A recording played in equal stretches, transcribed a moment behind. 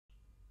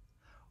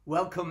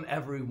Welcome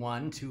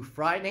everyone to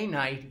Friday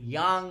Night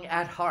Young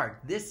at Heart.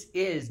 This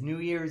is New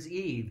Year's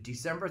Eve,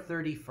 December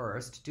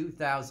 31st,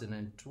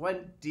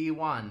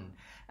 2021.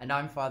 And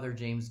I'm Father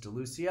James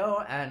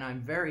DeLucio, and I'm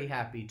very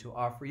happy to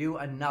offer you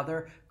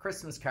another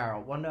Christmas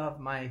carol, one of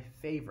my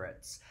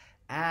favorites.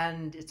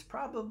 And it's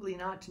probably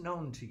not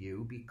known to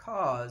you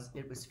because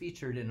it was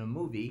featured in a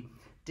movie,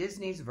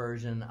 Disney's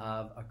version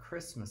of A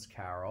Christmas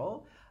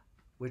Carol,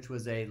 which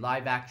was a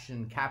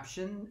live-action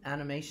caption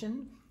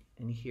animation.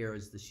 And here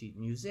is the sheet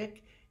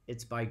music.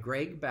 It's by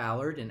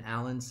Ballard and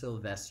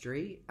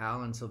AlanSilvestri.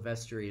 Alan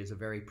Silvestri is a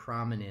very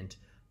prominent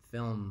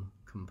film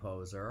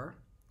composer.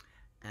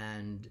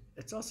 And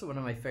it's also one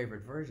of my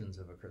favorite versions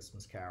of A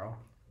Christmas Carol.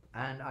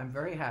 And I'm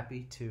very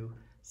happy to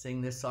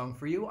sing this song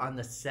for you on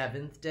the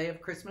 7th day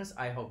of Christmas.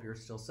 I hope you're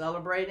still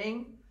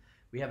celebrating.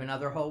 We have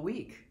another whole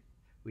week.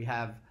 We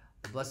have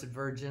the Blessed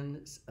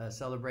Virgin's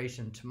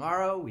celebration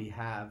tomorrow. We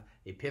have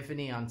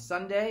Epiphany on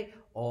Sunday.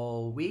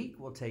 All week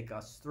will take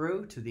us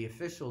through to the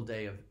official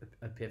day of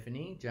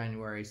Epiphany,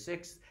 January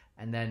 6th.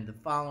 And then the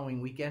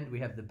following weekend, we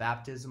have the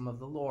Baptism of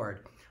the Lord.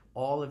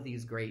 All of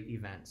these great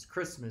events.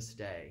 Christmas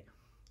Day,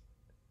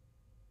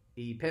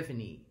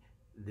 Epiphany,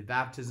 the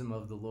Baptism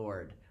of the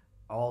Lord.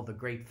 All the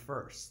great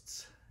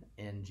firsts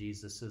in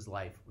Jesus'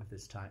 life with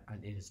his time,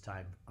 in his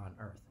time on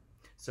earth.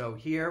 So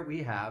here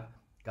we have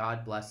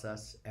God Bless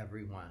Us,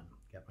 Everyone.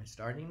 Get my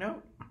starting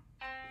note.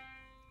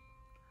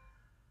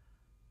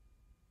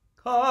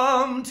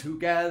 Come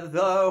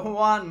together,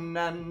 one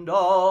and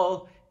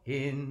all,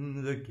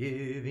 in the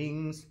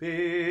giving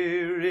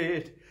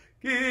spirit.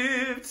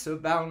 Gifts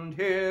abound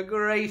here,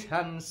 great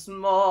and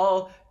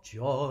small.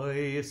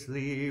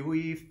 Joyously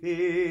we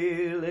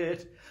feel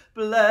it.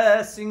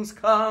 Blessings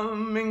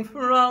coming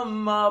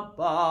from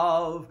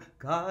above,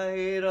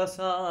 guide us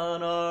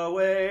on our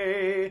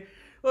way.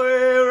 We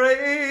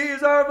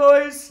raise our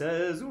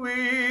voices,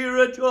 we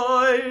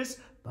rejoice,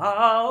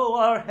 bow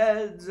our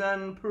heads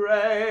and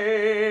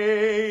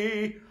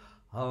pray.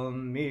 A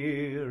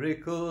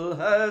miracle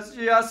has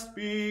just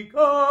begun.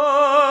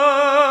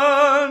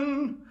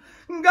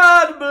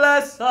 God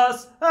bless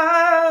us,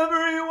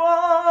 everyone.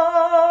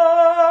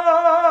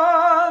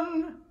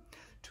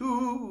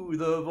 To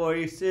the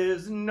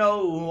voices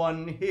no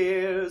one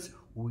hears,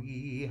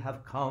 we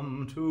have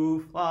come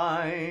to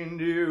find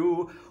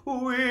you.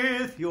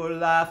 With your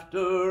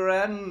laughter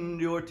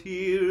and your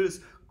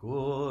tears,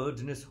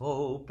 goodness,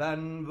 hope,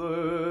 and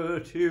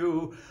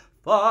virtue.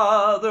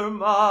 Father,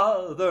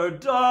 mother,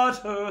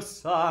 daughter,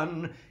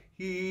 son,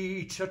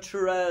 each a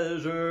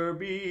treasure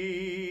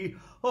be.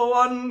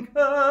 One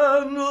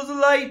candle's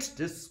light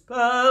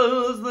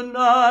dispels the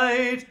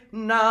night,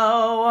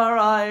 now our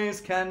eyes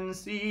can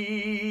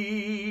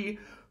see.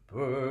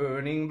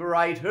 Burning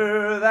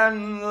brighter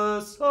than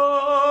the sun,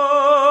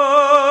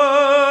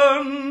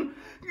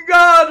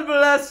 God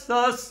bless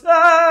us,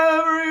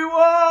 everyone.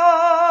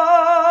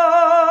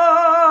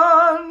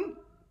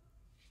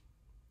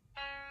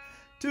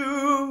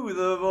 To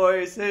the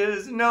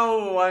voices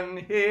no one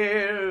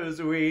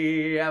hears,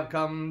 we have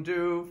come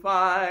to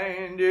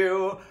find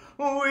you.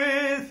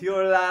 With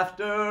your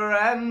laughter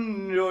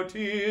and your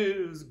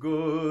tears,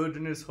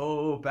 goodness,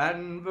 hope,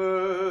 and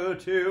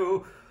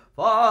virtue.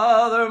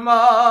 Father,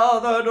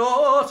 mother,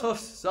 daughter,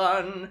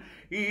 son,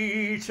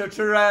 each a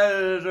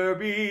treasure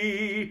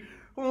be.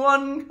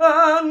 One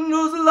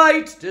candle's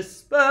light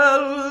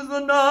dispels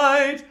the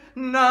night,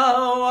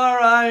 now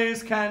our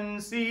eyes can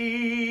see.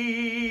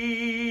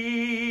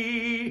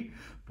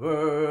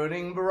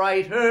 Burning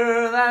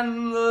brighter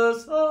than the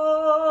sun,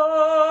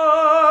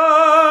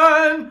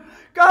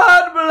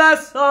 God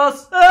bless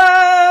us,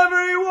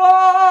 everyone.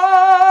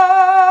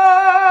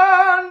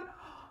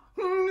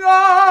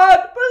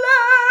 God bless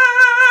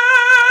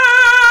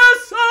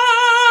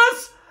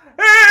us,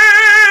 everyone.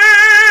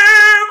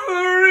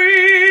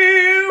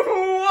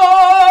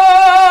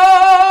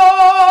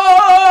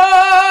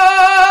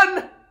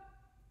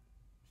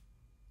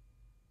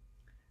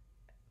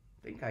 I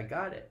think I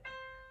got it.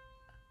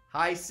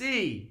 High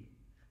C.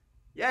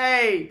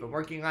 Yay! Been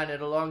working on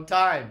it a long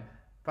time.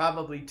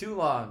 Probably too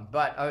long,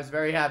 but I was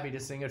very happy to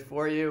sing it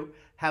for you.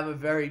 Have a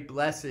very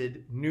blessed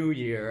New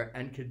Year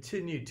and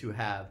continue to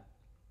have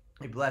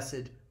a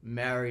blessed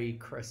Merry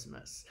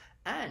Christmas.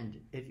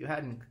 And if you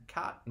hadn't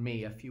caught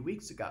me a few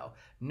weeks ago,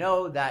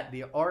 know that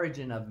the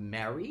origin of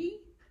Merry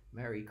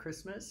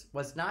Christmas,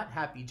 was not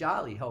happy,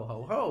 jolly, ho,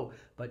 ho, ho,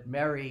 but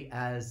merry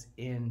as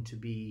in to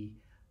be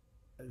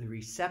the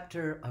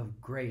receptor of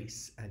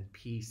grace and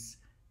peace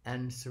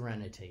and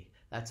serenity.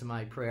 That's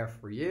my prayer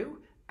for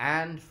you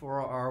and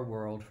for our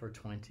world for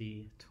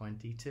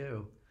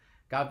 2022.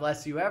 God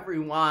bless you,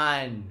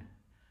 everyone.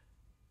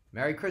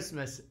 Merry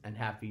Christmas and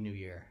Happy New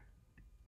Year.